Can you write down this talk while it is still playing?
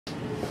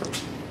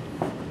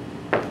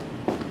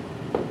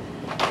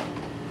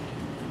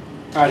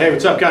All right, hey,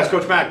 what's up, guys?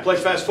 Coach Mac, Play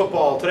Fast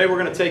Football. Today we're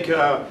going to take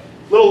a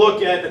little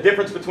look at the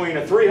difference between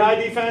a 3-high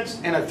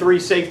defense and a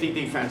 3-safety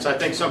defense. I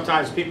think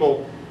sometimes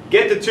people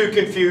get the two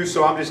confused,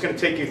 so I'm just going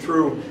to take you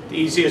through the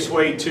easiest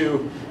way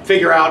to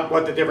figure out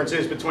what the difference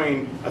is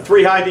between a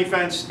 3-high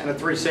defense and a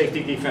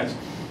 3-safety defense.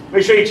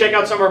 Make sure you check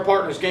out some of our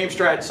partners,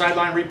 GameStrat,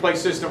 sideline replay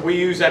system we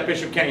use at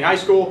Bishop Kenny High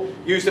School,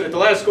 used it at the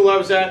last school I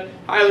was at,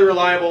 highly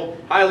reliable,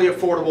 highly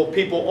affordable.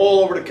 People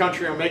all over the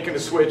country are making the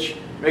switch.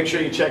 Make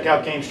sure you check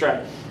out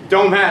GameStrat.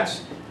 Dome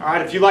hats, all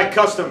right, if you like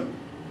custom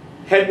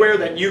headwear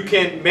that you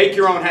can make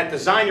your own hat,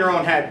 design your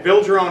own hat,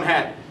 build your own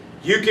hat,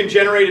 you can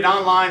generate it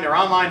online. Their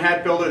online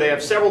hat builder, they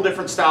have several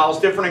different styles,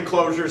 different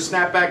enclosures,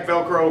 snapback,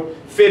 Velcro,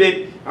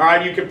 fitted. All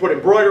right, you can put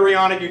embroidery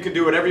on it. You can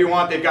do whatever you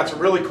want. They've got some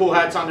really cool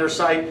hats on their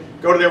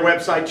site. Go to their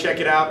website, check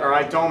it out. All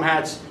right, Dome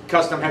hats,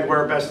 custom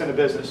headwear, best in the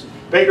business.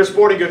 Baker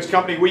Sporting Goods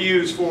Company we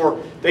use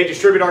they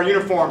distribute our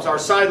uniforms, our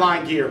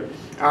sideline gear.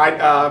 All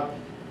right,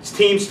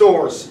 team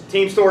stores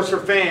for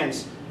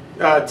fans,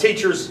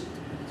 teachers,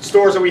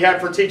 stores that we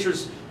have for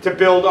teachers to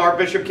build our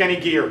Bishop Kenny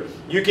gear.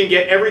 You can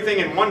get everything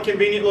in one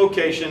convenient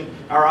location.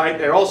 All right,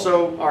 they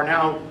also are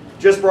now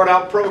just bought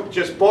out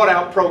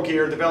Pro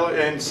Gear,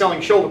 and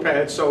selling shoulder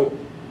pads. So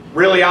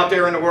really out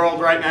there in the world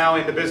right now,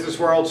 in the business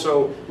world.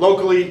 So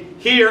locally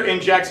here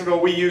in Jacksonville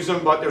we use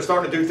them, but they're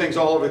starting to do things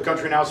all over the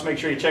country now. So make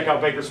sure you check out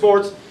Baker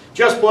Sports.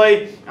 Just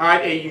Play, all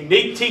right, a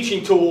unique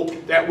teaching tool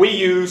that we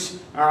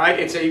use. All right,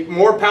 it's a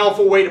more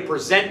powerful way to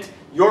present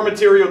your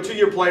material to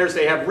your players.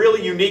 They have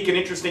really unique and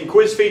interesting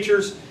quiz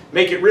features.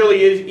 Make it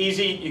really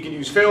easy. You can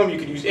use film, you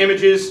can use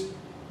images.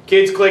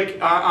 Kids click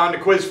on the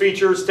quiz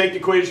features, take the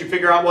quiz, you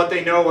figure out what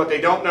they know, what they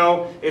don't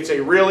know. It's a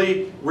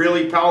really,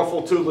 really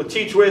powerful tool to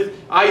teach with.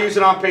 I use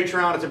it on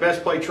Patreon. It's the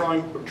best play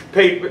drawing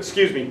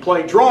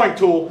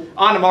tool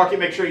on the market.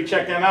 Make sure you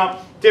check them out.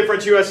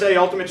 DifferenceUSA,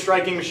 ultimate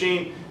striking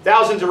machine.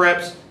 Thousands of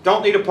reps.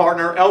 Don't need a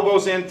partner.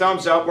 Elbows in,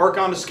 thumbs up. Work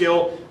on the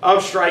skill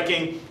of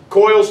striking.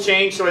 Coils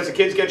change, so as the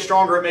kids get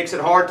stronger, it makes it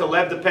hard to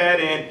lev the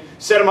pad and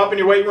set them up in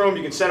your weight room.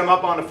 You can set them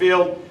up on the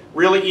field.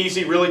 Really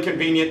easy, really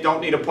convenient.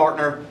 Don't need a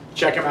partner.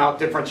 Check them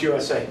out,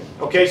 DifferenceUSA.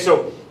 Okay,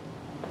 so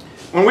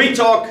when we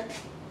talk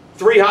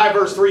 3-high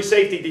versus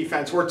 3-safety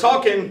defense, we're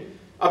talking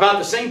about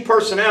the same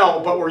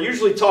personnel, but we're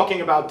usually talking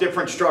about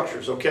different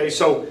structures. Okay,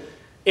 so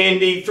in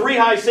the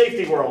 3-high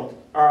safety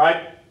world, all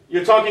right,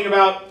 you're talking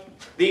about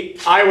the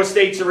Iowa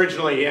States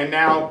originally, and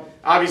now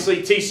obviously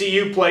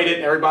TCU played it,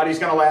 and everybody's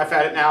going to laugh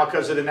at it now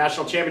because of the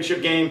national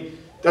championship game.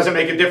 Doesn't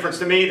make a difference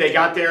to me. They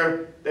got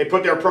there, they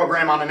put their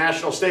program on a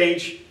national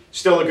stage.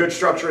 Still a good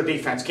structure of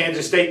defense.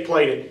 Kansas State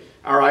played it.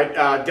 All right,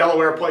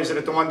 Delaware plays it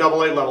at the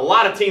 1AA level. A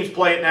lot of teams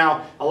play it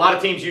now. A lot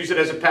of teams use it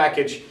as a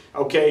package.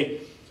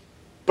 Okay,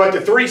 but the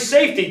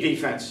 3-safety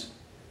defense.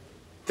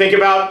 Think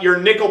about your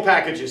nickel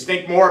packages.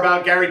 Think more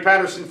about Gary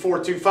Patterson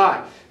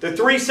 4-2-5. The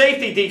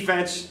 3-safety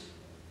defense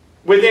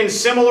within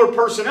similar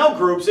personnel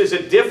groups is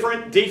a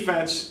different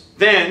defense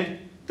than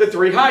the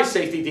 3-high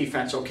safety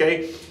defense.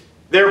 Okay,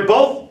 they're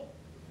both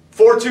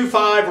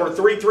 4-2-5 or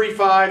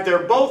 3-3-5. They're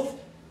both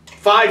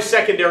 5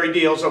 secondary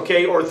deals,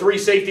 okay, or 3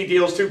 safety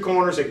deals, 2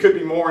 corners. It could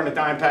be more in a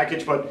dime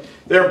package, but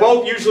they're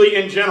both usually,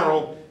 in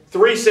general,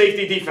 3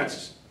 safety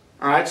defenses.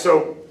 All right,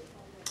 so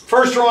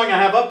first drawing I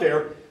have up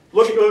there,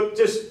 look at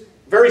just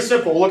very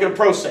simple. Look at a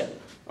pro set,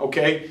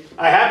 okay.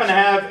 I happen to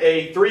have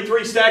a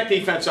 3-3 stack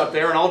defense up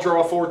there, and I'll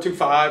draw a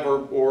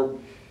 4-2-5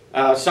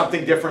 or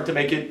something different to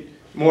make it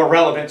more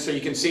relevant, so you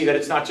can see that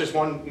it's not just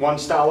one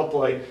style of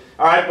play.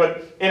 All right,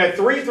 but in a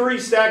 3-3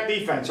 stack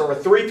defense or a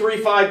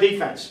 3-3-5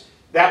 defense,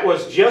 that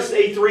was just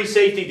a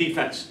 3-safety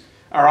defense,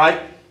 all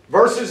right?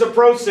 Versus a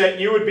pro set,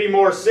 you would be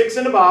more 6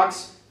 in the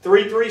box,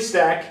 3-3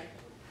 stack.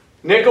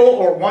 Nickel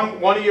or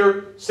one of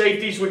your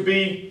safeties would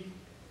be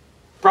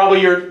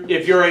probably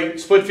if you're a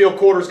split field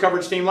quarters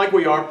coverage team like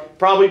we are,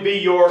 probably be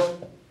your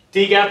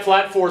D-gap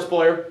flat force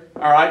player,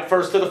 all right,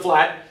 first to the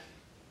flat.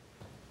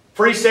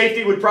 Free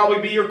safety would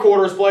probably be your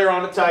quarters player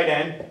on the tight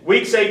end.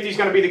 Weak safety is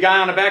going to be the guy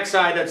on the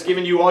backside that's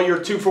giving you all your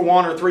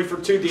 2-for-1 or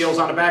 3-for-2 deals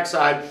on the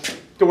backside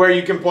to where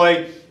you can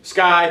play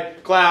sky,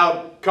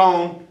 cloud,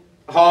 cone,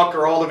 hawk,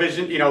 or all the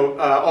vision,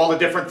 all the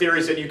different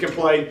theories that you can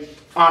play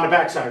on the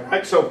backside,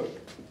 right? So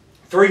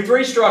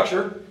 3-3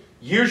 structure,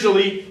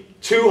 usually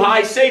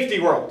 2-high safety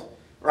world,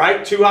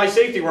 right? 2-high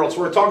safety world. So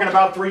we're talking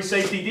about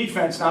 3-safety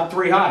defense, not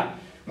 3-high.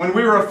 When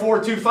we were a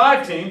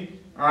 4-2-5 team,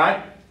 all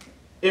right,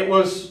 it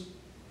was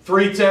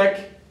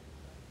 3-tech,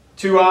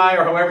 2-high,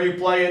 or however you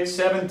play it,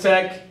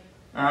 7-tech,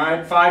 all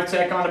right,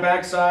 5-tech on the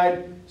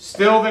backside,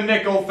 still the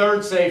nickel,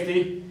 3rd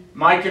safety.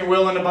 Mike and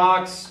Will in the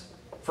box,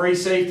 free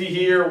safety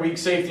here, weak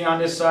safety on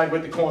this side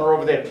with the corner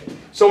over there.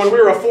 So when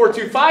we were a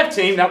 4-2-5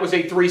 team, that was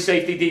a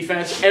 3-safety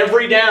defense.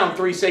 Every down,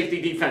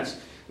 3-safety defense.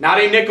 Not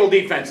a nickel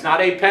defense,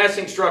 not a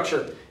passing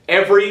structure.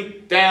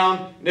 Every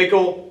down,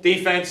 nickel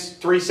defense,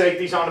 3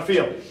 safeties on the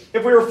field.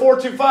 If we were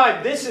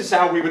 4-2-5, this is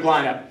how we would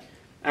line up.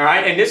 All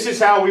right, and this is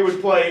how we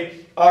would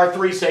play our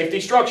 3-safety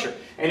structure.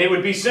 And it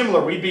would be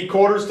similar. We'd be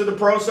quarters to the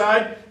pro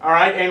side, all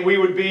right, and we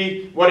would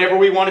be whatever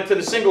we wanted to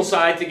the single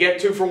side to get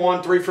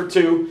 2-for-1,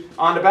 3-for-2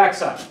 on the back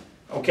side.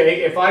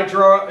 Okay, if I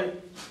draw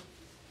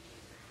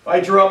I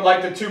drew up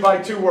like the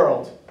 2x2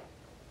 world.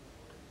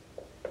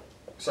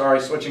 Sorry,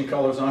 switching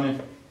colors on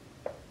you.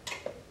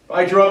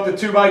 I drew up the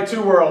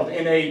 2x2 world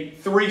in a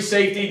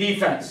 3-safety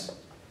defense.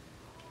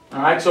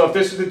 All right, so if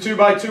this is the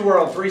 2x2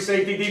 world,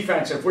 3-safety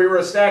defense, if we were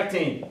a stack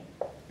team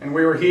and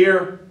we were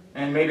here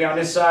and maybe on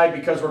this side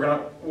because we're going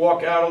to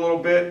walk out a little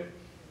bit,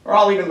 or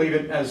I'll even leave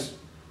it as,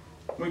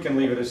 we can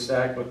leave it as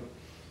stack, but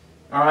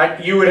all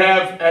right, you would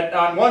have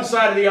on one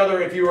side or the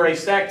other, if you were a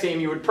stack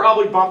team, you would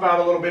probably bump out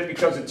a little bit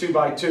because of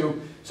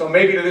 2x2. So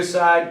maybe to this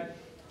side,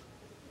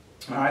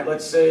 all right,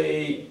 let's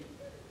say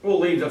we'll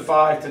leave the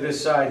 5 to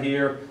this side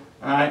here.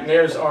 All right, and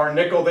there's our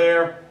nickel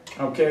there.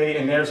 Okay,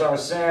 and there's our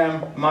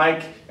Sam,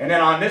 Mike. And then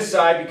on this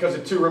side, because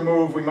of 2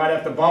 removed, we might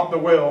have to bump the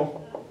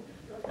Will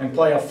and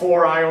play a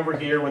 4-eye over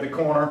here with a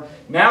corner.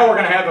 Now we're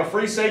going to have a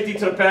free safety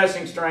to the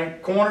passing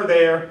strength, corner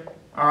there.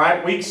 All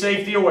right, weak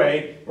safety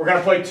away. We're going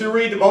to play 2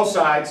 read to both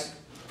sides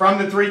from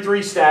the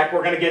 3-3 stack.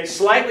 We're going to get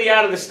slightly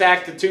out of the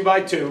stack to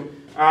 2x2.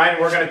 All right,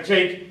 and we're going to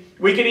take,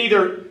 we could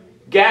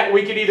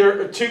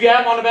either 2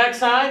 gap on the back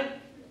side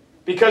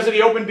because of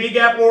the open B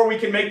gap, or we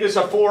can make this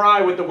a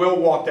 4-eye with the Will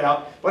walked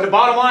out. But the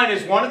bottom line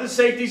is one of the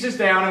safeties is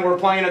down and we're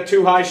playing a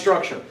 2-high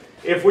structure.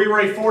 If we were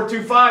a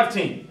 4-2-5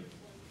 team,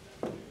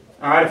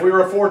 all right, if we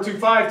were a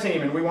 4-2-5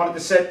 team and we wanted to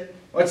set,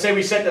 let's say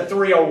we set the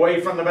 3 away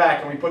from the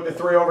back and we put the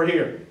 3 over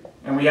here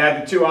and we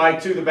had the 2-eye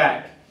to the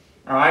back.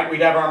 All right,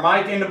 we'd have our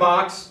Mike in the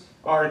box,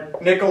 our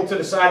nickel to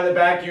the side of the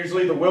back,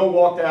 usually the Will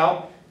walked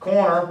out,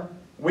 corner,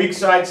 weak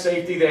side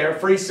safety there,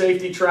 free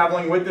safety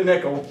traveling with the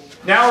nickel.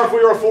 Now if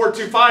we were a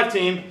 4-2-5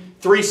 team,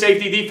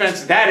 3-safety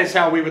defense, that is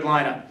how we would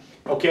line up.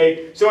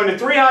 Okay, so in the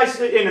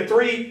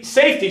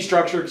 3-safety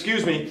structure,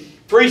 excuse me,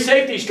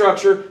 3-safety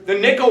structure, the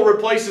nickel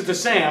replaces the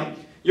Sam.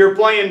 You're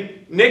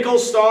playing nickel,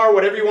 star,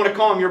 whatever you want to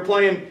call them. You're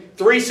playing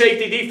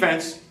 3-safety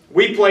defense.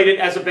 We played it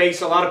as a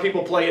base. A lot of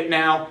people play it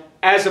now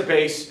as a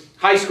base.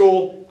 High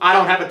school, I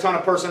don't have a ton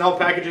of personnel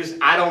packages.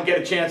 I don't get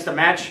a chance to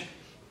match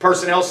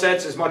personnel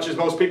sets as much as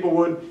most people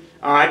would.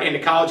 All right, in the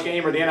college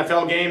game or the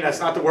NFL game, that's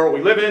not the world we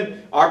live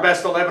in. Our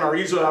best 11 are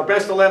usually our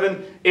best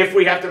 11. If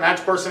we have to match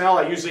personnel,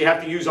 I usually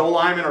have to use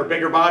O-linemen or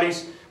bigger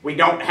bodies. We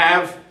don't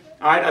have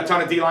a ton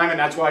of D-linemen.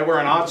 That's why we're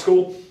an odd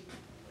school.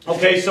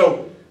 Okay,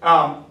 so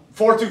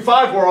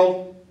 4-2-5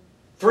 world,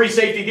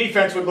 3-safety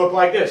defense would look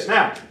like this.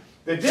 Now,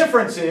 the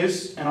difference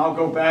is, and I'll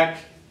go back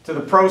to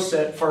the pro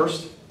set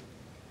first.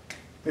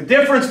 The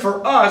difference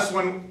for us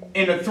when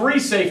in a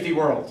 3-safety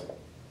world,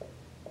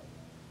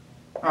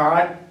 all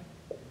right,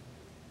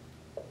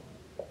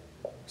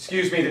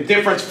 excuse me, the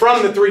difference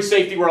from the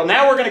 3-safety world.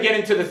 Now we're going to get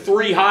into the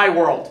 3-high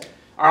world.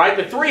 All right,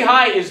 the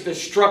 3-high is the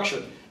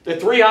structure. The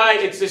 3-high,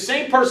 it's the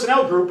same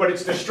personnel group, but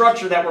it's the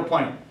structure that we're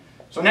playing.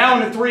 So now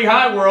in the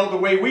 3-high world, the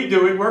way we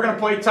do it, we're going to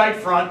play tight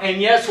front.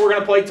 And yes, we're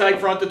going to play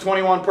tight front to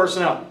 21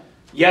 personnel.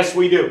 Yes,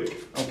 we do.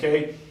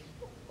 Okay.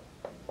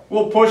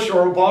 We'll push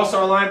or we'll boss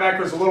our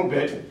linebackers a little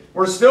bit.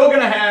 We're still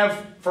going to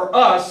have, for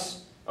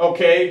us,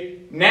 okay,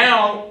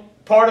 now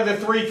part of the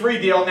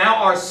 3-3 deal, now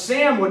our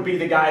Sam would be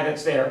the guy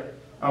that's there.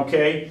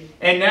 Okay,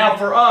 and now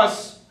for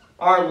us,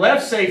 our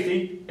left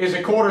safety is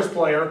a quarters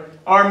player.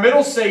 Our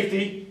middle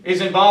safety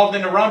is involved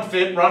in the run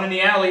fit, running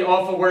the alley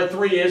off of where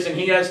 3 is, and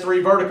he has 3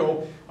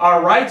 vertical.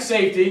 Our right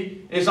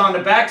safety is on the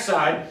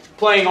backside,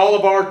 playing all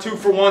of our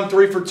 2-for-1,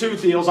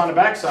 3-for-2 deals on the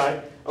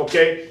backside.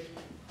 Okay,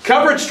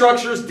 coverage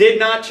structures did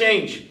not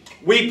change.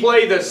 We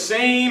play the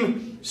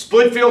same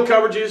split field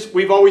coverages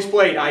we've always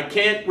played. I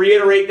can't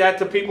reiterate that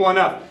to people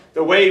enough.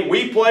 The way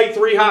we play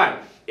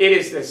 3-high. It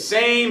is the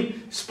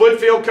same split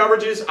field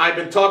coverages I've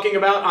been talking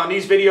about on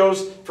these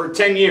videos for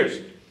 10 years.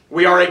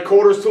 We are a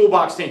quarters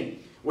toolbox team.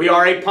 We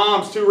are a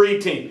palms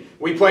 2-read team.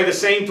 We play the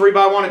same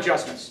 3x1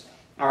 adjustments.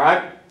 All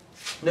right?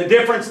 The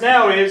difference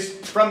now is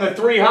from the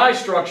 3-high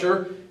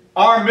structure,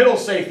 our middle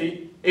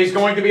safety is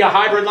going to be a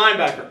hybrid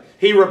linebacker.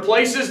 He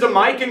replaces the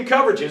Mike in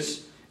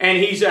coverages, and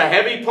he's a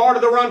heavy part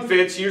of the run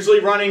fits, usually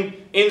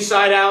running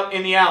inside out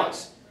in the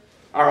alleys.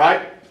 All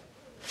right?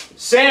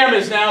 Sam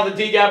is now the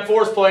D-gap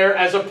force player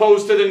as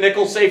opposed to the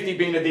nickel safety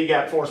being the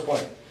D-gap force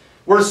player.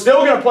 We're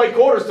still going to play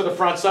quarters to the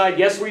front side.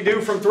 Yes, we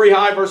do from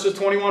 3-high versus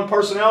 21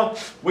 personnel.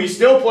 We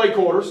still play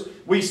quarters.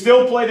 We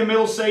still play the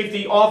middle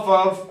safety off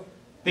of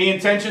the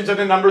intentions of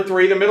the number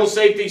 3. The middle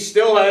safety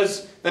still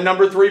has the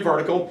number 3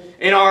 vertical.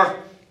 In our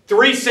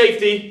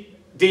 3-safety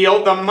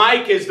deal, the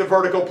Mike is the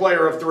vertical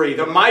player of 3.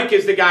 The Mike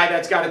is the guy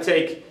that's got to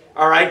take,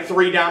 all right,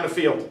 3 down the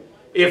field.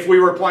 If we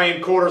were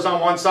playing quarters on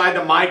one side,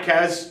 the Mike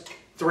has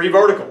 3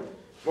 vertical.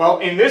 Well,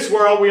 in this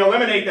world, we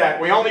eliminate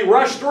that. We only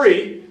rush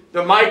 3.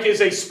 The Mike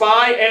is a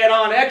spy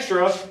add-on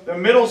extra. The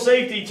middle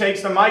safety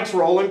takes the Mike's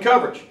role in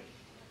coverage.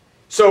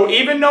 So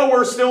even though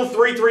we're still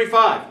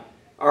 3-3-5,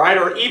 all right,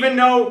 or even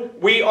though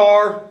we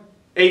are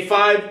a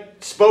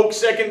 5-spoke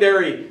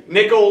secondary,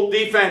 nickel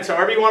defense,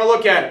 however you want to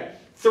look at it,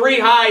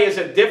 3-high is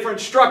a different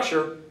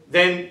structure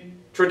than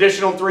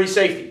traditional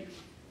 3-safety.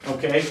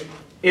 Okay?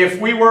 If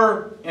we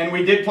were, and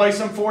we did play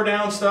some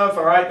 4-down stuff,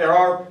 all right, there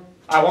are,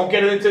 I won't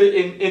get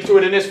into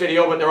it in this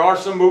video, but there are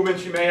some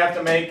movements you may have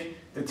to make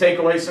to take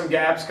away some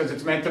gaps because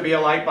it's meant to be a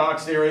light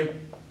box theory.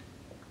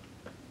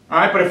 All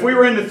right, but if we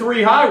were in the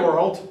 3 high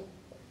world,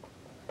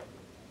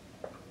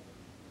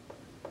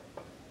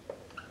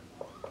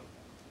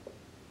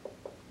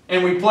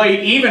 and we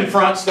played even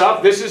front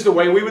stuff, this is the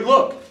way we would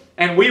look.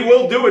 And we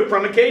will do it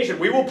from occasion.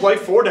 We will play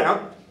 4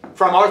 down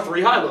from our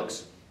 3 high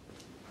looks.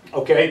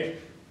 Okay?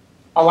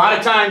 A lot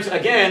of times,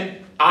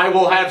 again, I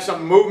will have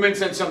some movements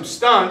and some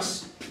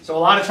stunts. So a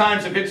lot of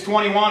times if it's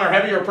 21 or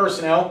heavier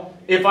personnel,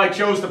 if I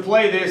chose to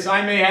play this,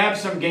 I may have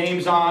some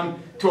games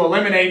on to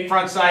eliminate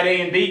front side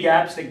A and B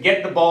gaps to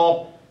get the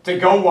ball to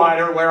go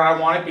wider where I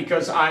want it,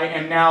 because I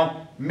am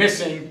now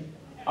missing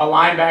a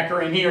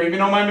linebacker in here. Even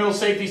though my middle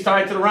safety's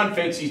tied to the run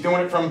fits, he's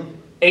doing it from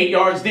 8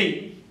 yards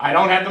deep. I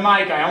don't have the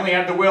mic, I only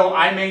have the will.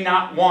 I may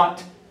not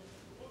want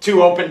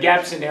 2 open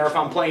gaps in there if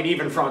I'm playing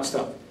even front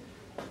stuff.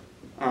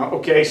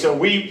 Okay, so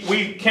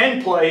we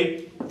can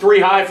play 3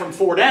 high from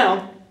 4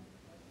 down.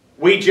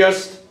 We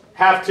just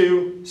have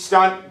to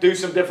stunt, do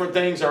some different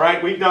things, all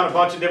right? We've done a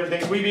bunch of different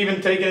things. We've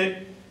even taken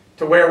it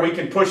to where we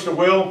can push the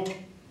will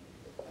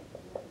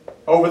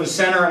over the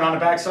center and on the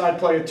backside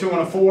play a 2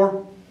 and a 4.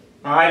 All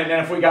right, and then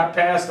if we got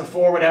past, the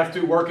 4 would have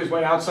to work his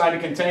way outside to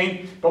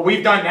contain. But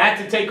we've done that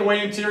to take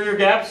away interior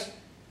gaps.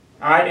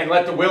 All right, and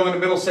let the will and the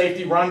middle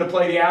safety run to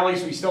play the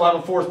alleys. We still have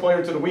a 4th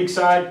player to the weak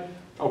side.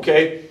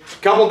 Okay,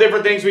 a couple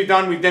different things we've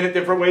done. We've done it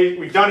different ways.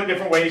 We've done it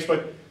different ways,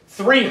 but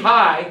 3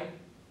 high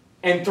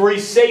and 3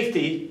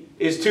 safety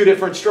is 2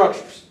 different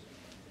structures.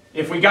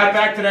 If we got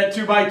back to that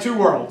 2x2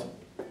 world,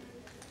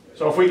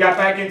 so if we got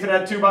back into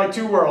that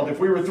 2x2 world, if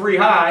we were 3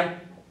 high,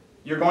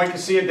 you're going to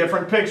see a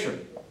different picture.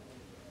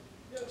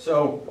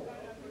 So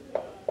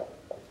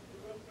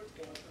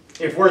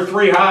if we're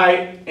 3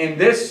 high in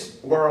this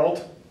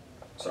world,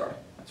 sorry,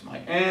 that's my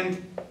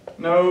end,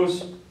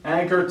 nose,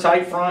 anchor,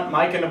 tight front,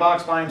 Mike in the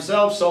box by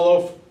himself,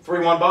 solo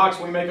 3-1 box,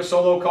 we make a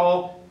solo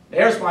call.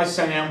 There's my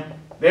Sam,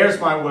 there's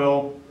my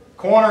Will.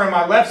 Corner and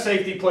my left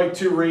safety play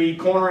 2 read,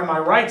 corner and my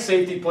right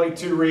safety play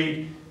 2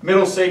 read,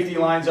 middle safety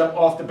lines up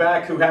off the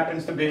back, who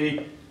happens to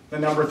be the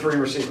number 3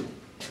 receiver.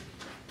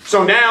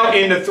 So now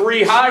in the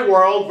 3 high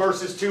world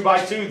versus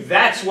 2x2,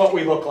 that's what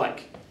we look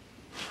like.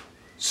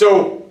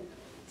 So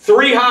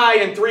 3 high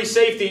and 3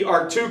 safety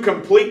are 2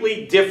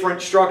 completely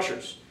different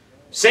structures.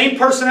 Same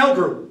personnel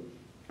group.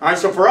 All right,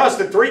 so for us,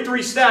 the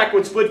 3-3 stack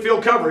with split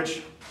field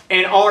coverage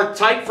and our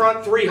tight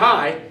front 3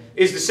 high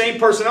is the same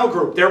personnel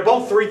group. They're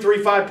both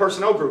 3-3-5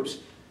 personnel groups.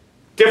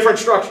 Different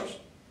structures.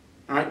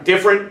 All right,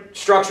 different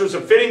structures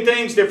of fitting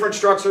things, different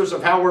structures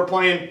of how we're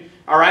playing,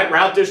 all right,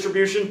 route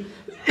distribution.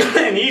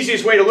 And the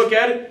easiest way to look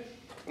at it,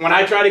 when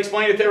I try to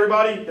explain it to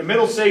everybody, the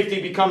middle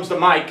safety becomes the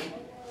mic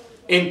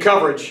in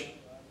coverage.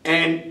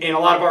 And in a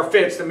lot of our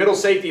fits, the middle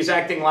safety is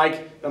acting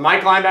like the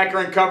mic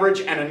linebacker in coverage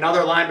and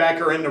another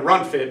linebacker in the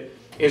run fit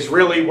is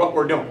really what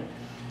we're doing.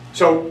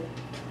 So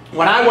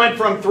when I went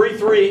from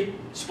 3-3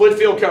 split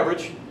field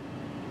coverage,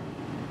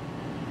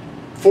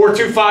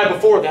 4-2-5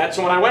 before that,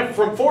 so when I went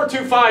from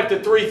 4-2-5 to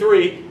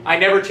 3-3, I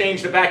never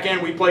changed the back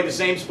end. We played the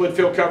same split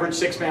field coverage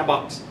 6-man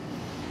box.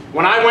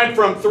 When I went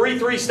from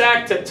 3-3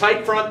 stack to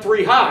tight front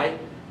 3 high,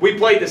 we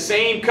played the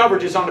same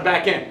coverages on the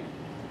back end.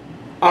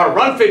 Our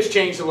run fits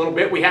changed a little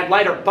bit. We had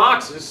lighter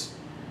boxes.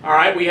 All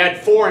right, we had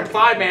 4- and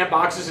 5-man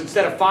boxes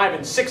instead of 5-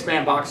 and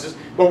 6-man boxes,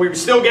 but we were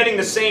still getting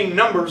the same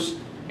numbers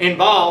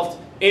involved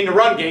in the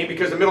run game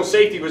because the middle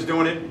safety was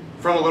doing it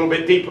from a little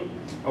bit deeper.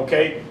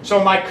 Okay,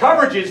 so my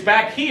coverages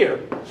back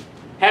here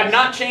have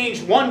not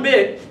changed one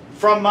bit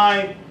from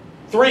my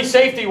 3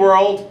 safety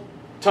world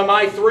to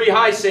my 3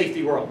 high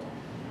safety world.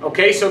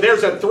 Okay, so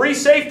there's a 3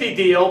 safety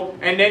deal,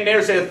 and then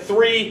there's a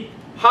 3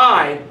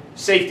 high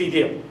safety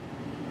deal.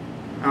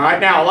 All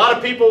right, now a lot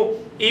of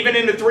people, even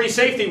in the 3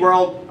 safety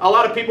world, a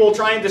lot of people will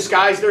try and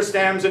disguise their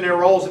stems and their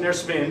rolls and their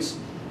spins.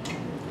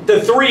 The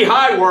 3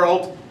 high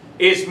world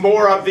is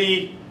more of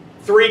the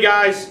 3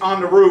 guys on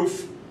the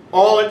roof,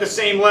 all at the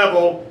same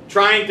level,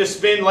 trying to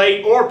spin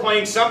late or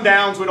playing some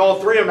downs with all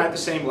 3 of them at the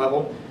same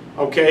level.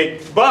 Okay,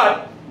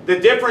 but the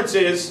difference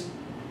is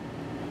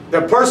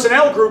the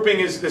personnel grouping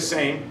is the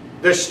same.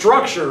 The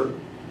structure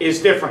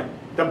is different.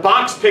 The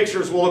box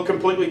pictures will look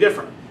completely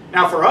different.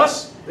 Now for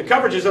us, the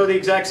coverages are the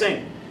exact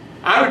same.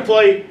 I would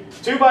play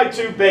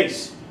 2x2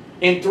 base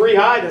in 3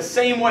 high the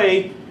same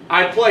way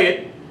I play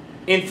it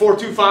in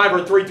 4-2-5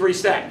 or 3-3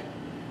 stack.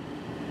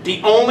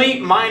 The only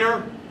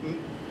minor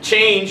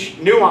change,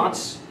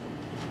 nuance,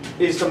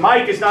 is the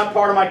mic is not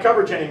part of my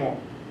coverage anymore.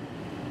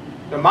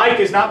 The mic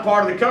is not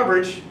part of the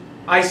coverage.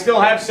 I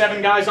still have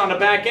 7 guys on the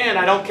back end.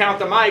 I don't count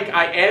the mic.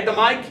 I add the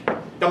mic.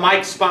 The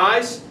mic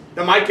spies.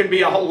 The mic can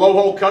be a low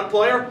hole cut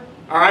player.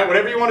 All right,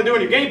 whatever you want to do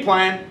in your game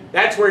plan,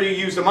 that's where you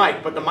use the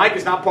mic. But the mic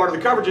is not part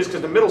of the coverages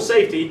because the middle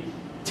safety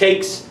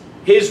takes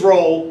his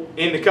role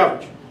in the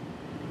coverage.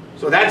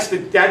 So that's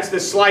the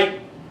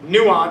slight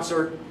nuance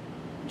or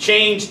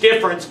change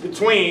difference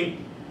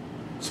between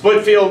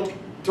split field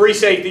 3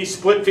 safety,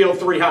 split field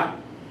 3 high.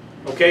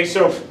 Okay,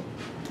 so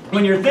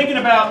when you're thinking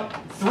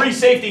about 3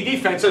 safety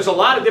defense, there's a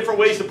lot of different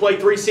ways to play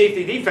 3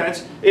 safety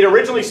defense. It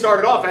originally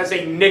started off as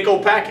a nickel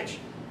package.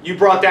 you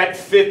brought that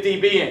 5th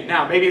DB in.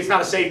 Now, maybe it's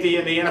not a safety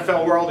in the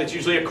NFL world. It's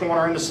usually a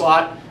corner in the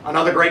slot,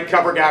 another great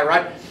cover guy,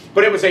 right?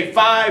 But it was a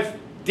 5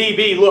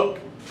 DB look.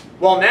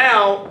 Well,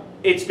 now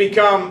it's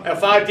become a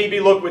 5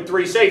 DB look with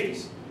 3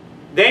 safeties.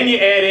 Then you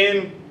add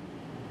in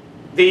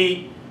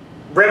the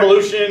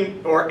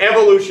revolution or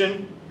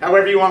evolution,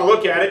 however you want to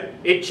look at it.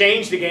 It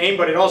changed the game,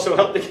 but it also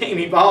helped the game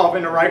evolve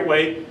in the right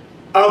way,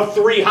 of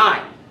 3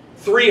 high.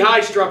 3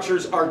 high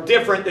structures are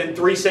different than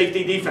 3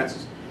 safety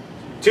defenses.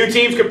 2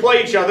 teams can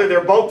play each other.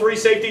 They're both 3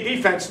 safety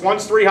defense.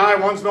 One's 3 high,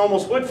 one's normal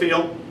split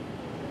field,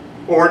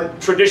 or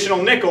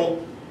traditional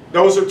nickel.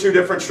 Those are 2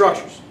 different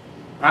structures.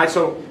 All right,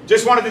 so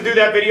just wanted to do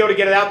that video to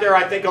get it out there.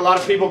 I think a lot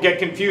of people get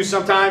confused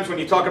sometimes when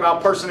you talk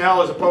about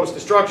personnel as opposed to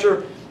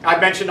structure.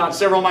 I've mentioned on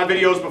several of my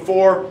videos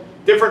before,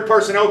 different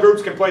personnel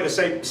groups can play the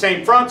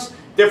same fronts.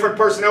 Different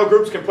personnel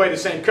groups can play the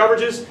same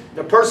coverages.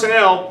 The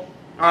personnel,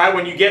 all right,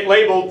 when you get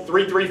labeled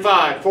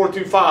 3-3-5,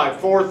 4-2-5,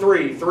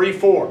 4-3,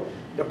 3-4,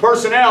 the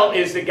personnel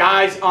is the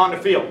guys on the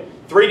field.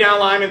 3 down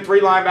linemen, 3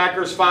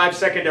 linebackers, 5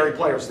 secondary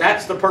players.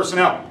 That's the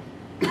personnel.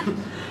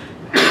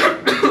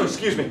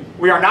 Excuse me.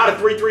 We are not a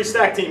 3-3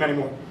 stack team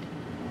anymore.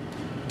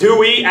 Do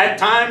we, at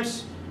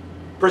times,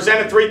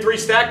 present a 3-3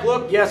 stack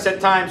look? Yes, at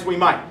times we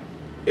might.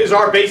 Is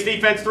our base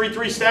defense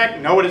 3-3 stack?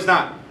 No, it is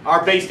not.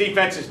 Our base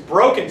defense is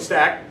broken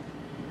stack.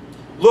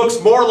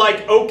 Looks more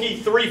like Okie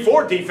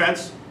 3-4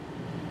 defense.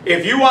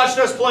 If you watched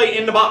us play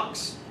in the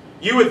box,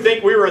 you would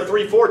think we were a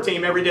 3-4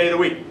 team every day of the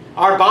week.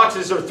 Our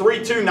boxes are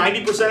 3-2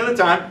 90% of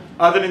the time,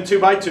 other than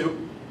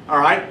 2x2. All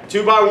right,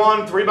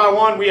 2x1,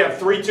 3x1, we have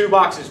 3-2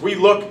 boxes. We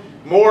look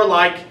more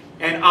like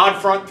an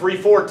odd front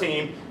 3-4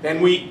 team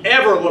than we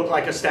ever look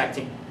like a stack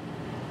team.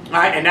 All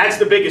right, and that's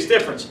the biggest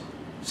difference.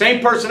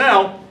 Same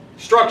personnel,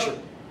 structure.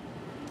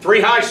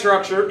 3 high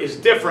structure is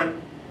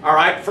different, all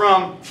right,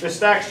 from the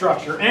stack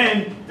structure.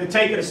 And to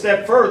take it a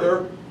step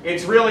further,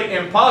 it's really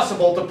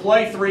impossible to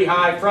play 3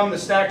 high from the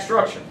stack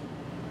structure.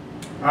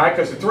 All right,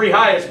 because the 3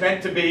 high is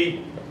meant to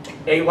be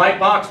a light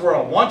box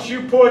world. Once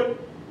you put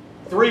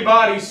 3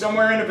 bodies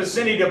somewhere in the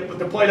vicinity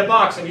to play the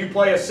box, and you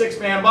play a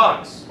 6-man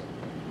box,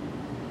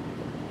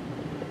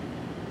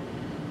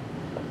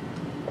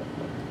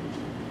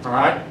 all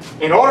right,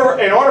 in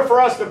order for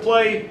us to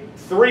play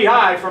 3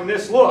 high from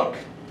this look,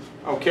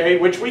 okay,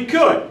 which we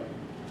could,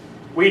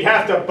 we'd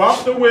have to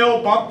bump the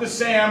Will, bump the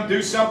Sam,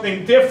 do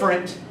something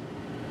different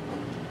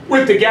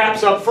with the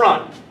gaps up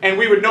front, and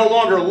we would no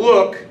longer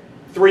look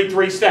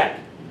 3-3 stack.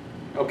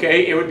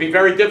 Okay, it would be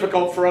very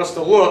difficult for us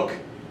to look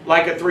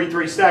like a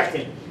 3-3 stack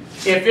team.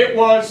 If it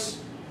was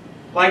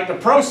like the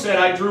pro set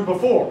I drew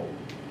before,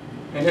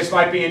 and this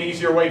might be an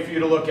easier way for you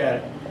to look at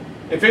it.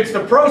 If it's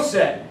the pro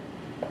set,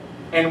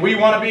 and we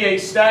want to be a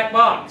stack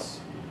box,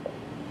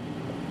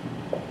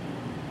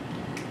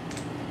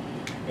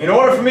 in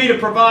order for me to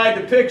provide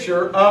the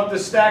picture of the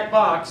stack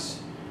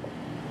box,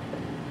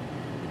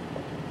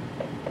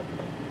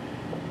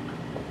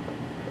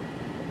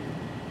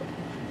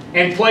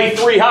 and play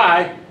 3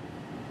 high,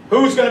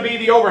 who's going to be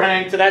the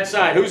overhang to that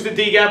side? Who's the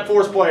D-gap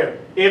force player?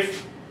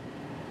 If,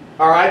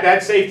 all right,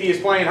 that safety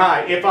is playing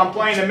high. If I'm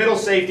playing the middle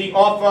safety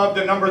off of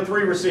the number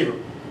 3 receiver.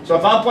 So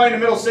if I'm playing the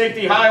middle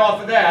safety high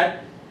off of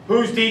that,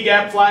 who's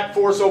D-gap flat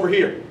force over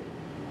here?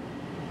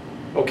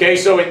 Okay,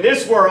 so in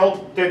this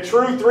world, the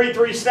true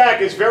 3-3 stack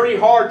is very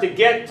hard to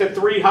get to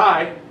 3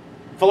 high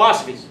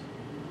philosophies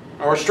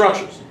or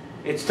structures.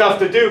 It's tough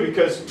to do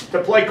because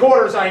to play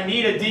quarters, I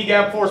need a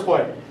D-gap force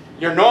player.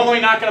 You're normally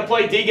not going to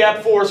play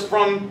D-gap force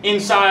from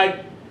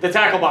inside the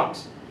tackle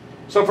box.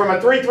 So from a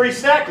 3-3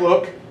 stack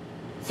look,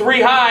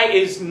 3 high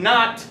is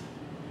not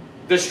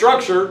the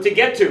structure to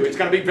get to. It's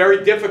going to be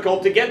very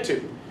difficult to get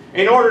to.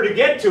 In order to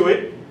get to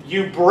it,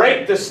 you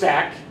break the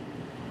stack,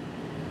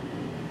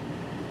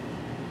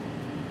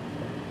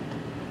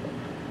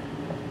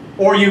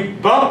 or you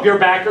bump your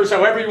backers,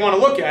 however you want to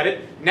look at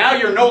it. Now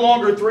you're no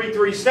longer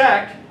 3-3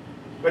 stack,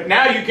 but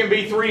now you can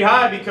be 3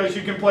 high because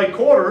you can play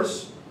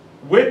quarters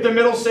with the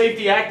middle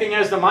safety acting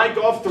as the mic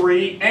off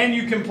 3, and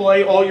you can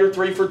play all your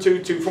 3-for-2,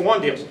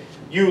 2-for-1 deals.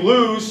 You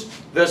lose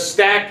the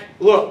stack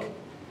look.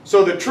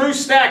 So the true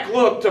stack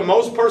look to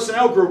most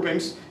personnel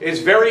groupings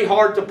is very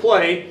hard to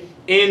play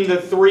in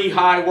the 3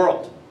 high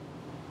world.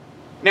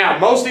 Now,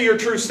 most of your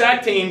true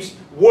stack teams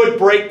would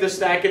break the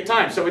stack at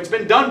times. So it's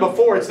been done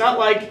before. It's not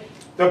like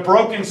the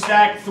broken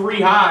stack 3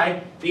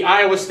 high, the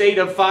Iowa State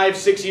of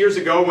 5-6 years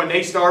ago when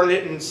they started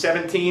it in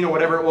 17 or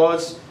whatever it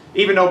was.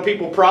 Even though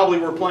people probably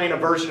were playing a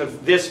version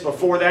of this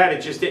before that,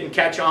 it just didn't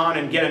catch on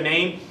and get a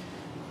name.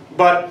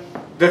 But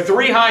the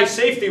 3 high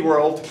safety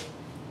world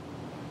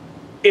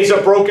is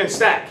a broken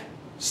stack.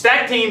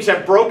 Stack teams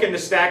have broken the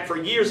stack for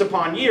years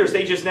upon years.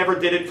 They just never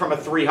did it from a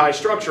 3 high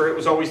structure. It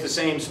was always the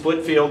same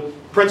split field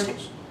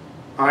principles.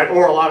 All right,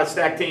 or a lot of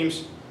stack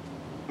teams,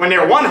 when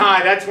they're 1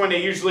 high, that's when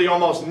they usually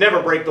almost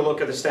never break the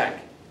look of the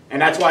stack.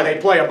 And that's why they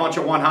play a bunch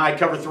of 1 high,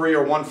 cover 3,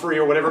 or 1 free,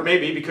 or whatever it may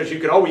be, because you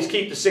could always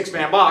keep the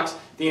 6-man box,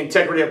 the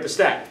integrity of the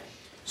stack.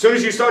 As soon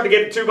as you start to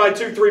get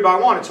 2x2,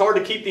 3x1, it's hard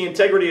to keep the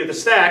integrity of the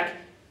stack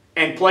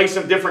and play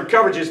some different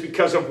coverages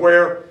because of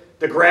where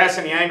the grass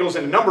and the angles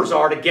and the numbers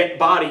are to get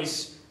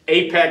bodies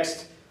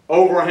apexed,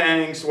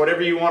 overhangs,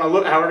 whatever you want to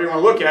look, however you want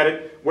to look at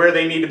it, where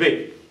they need to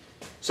be.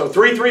 So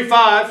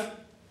 3-3-5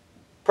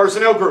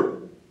 personnel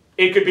group.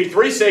 It could be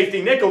 3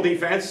 safety nickel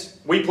defense.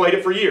 We played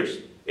it for years.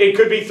 It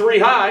could be 3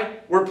 high.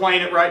 We're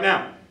playing it right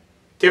now.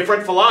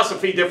 Different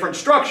philosophy, different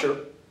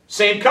structure.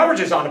 Same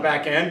coverages on the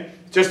back end,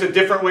 just a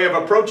different way of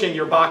approaching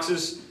your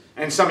boxes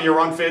and some of your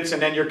run fits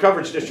and then your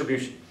coverage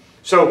distribution.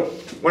 So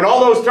when all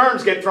those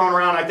terms get thrown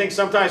around, I think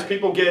sometimes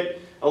people get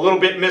a little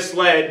bit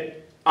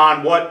misled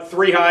on what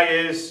 3 high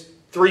is,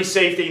 3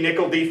 safety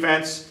nickel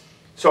defense.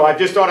 So I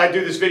just thought I'd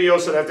do this video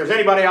so that if there's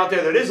anybody out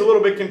there that is a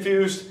little bit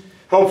confused,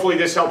 hopefully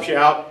this helps you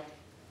out.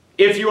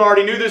 If you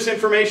already knew this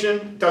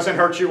information, doesn't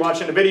hurt you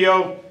watching the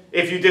video.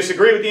 If you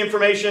disagree with the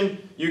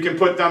information, you can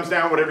put thumbs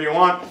down, whatever you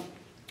want.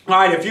 All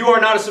right, if you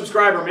are not a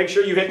subscriber, make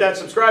sure you hit that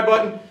subscribe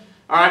button.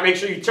 All right, make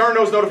sure you turn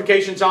those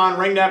notifications on,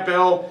 ring that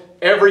bell.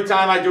 Every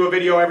time I do a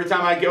video, every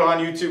time I go on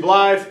YouTube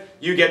Live,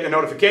 you get the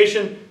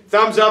notification.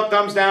 Thumbs up,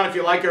 thumbs down if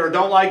you like it or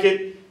don't like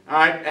it. All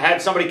right, I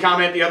had somebody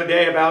comment the other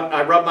day about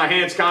I rub my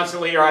hands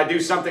constantly or I do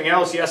something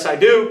else. Yes, I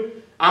do.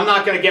 I'm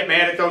not going to get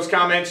mad at those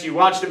comments. You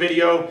watched the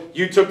video.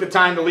 You took the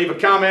time to leave a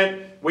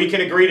comment. We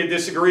can agree to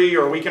disagree,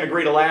 or we can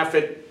agree to laugh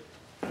at,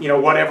 you know,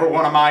 whatever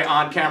one of my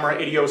on-camera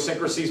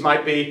idiosyncrasies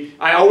might be.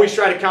 I always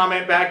try to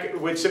comment back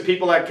with some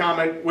people that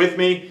comment with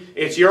me.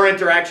 It's your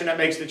interaction that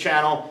makes the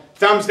channel.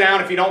 Thumbs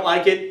down if you don't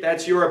like it.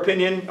 That's your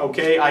opinion,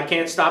 okay? I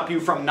can't stop you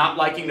from not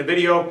liking the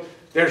video.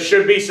 There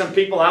should be some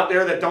people out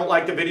there that don't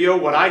like the video.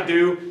 What I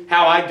do,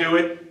 how I do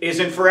it,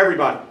 isn't for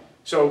everybody.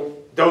 So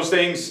those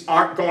things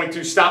aren't going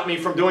to stop me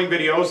from doing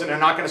videos, and they're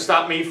not going to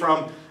stop me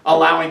from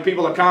allowing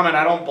people to comment.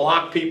 I don't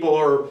block people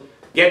or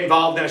get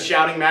involved in a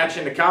shouting match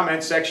in the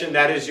comments section.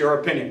 That is your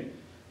opinion.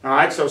 All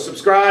right, so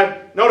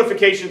subscribe,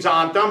 notifications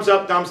on, thumbs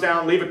up, thumbs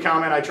down, leave a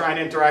comment. I try and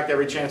interact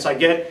every chance I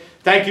get.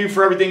 Thank you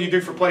for everything you do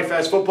for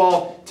PlayFast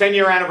Football.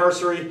 10-year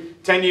anniversary,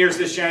 10 years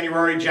this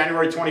January.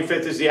 January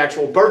 25th is the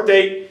actual birth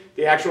date,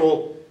 the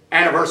actual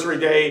anniversary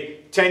day.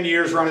 10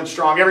 years running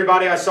strong.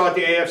 Everybody I saw at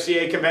the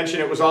AFCA convention,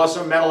 it was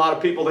awesome. Met a lot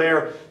of people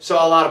there.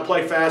 Saw a lot of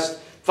PlayFast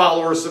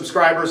followers,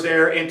 subscribers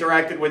there.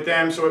 Interacted with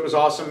them, so it was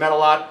awesome. Met a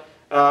lot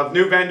of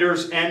new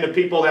vendors and the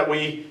people that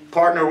we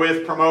partner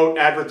with, promote,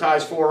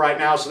 advertise for right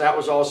now, so that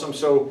was awesome.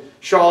 So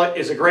Charlotte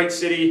is a great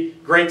city,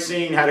 great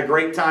scene, had a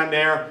great time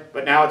there,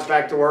 but now it's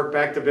back to work,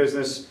 back to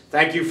business.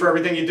 Thank you for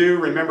everything you do.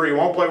 Remember, you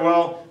won't play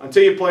well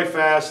until you play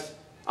fast.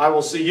 I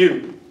will see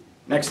you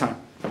next time.